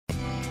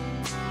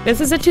This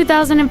is a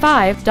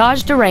 2005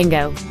 Dodge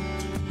Durango.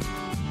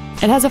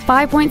 It has a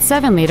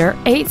 5.7-liter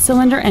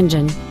 8-cylinder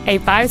engine, a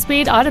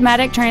 5-speed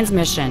automatic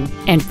transmission,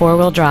 and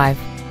 4-wheel drive.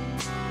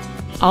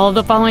 All of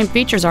the following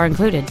features are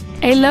included: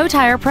 a low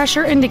tire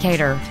pressure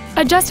indicator,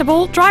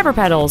 adjustable driver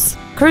pedals,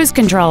 cruise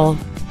control,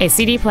 a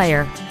CD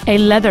player, a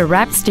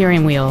leather-wrapped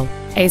steering wheel,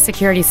 a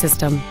security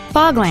system,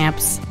 fog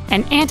lamps,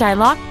 an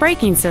anti-lock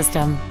braking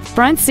system,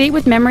 front seat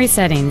with memory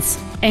settings,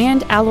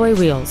 and alloy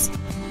wheels.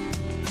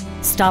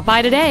 Stop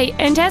by today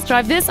and test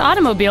drive this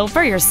automobile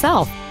for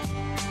yourself.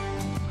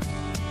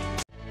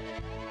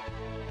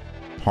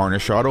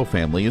 Harnish Auto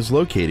Family is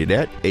located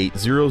at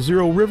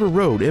 800 River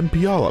Road in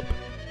Puyallup.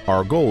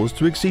 Our goal is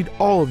to exceed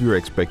all of your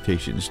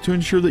expectations to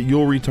ensure that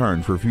you'll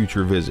return for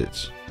future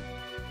visits.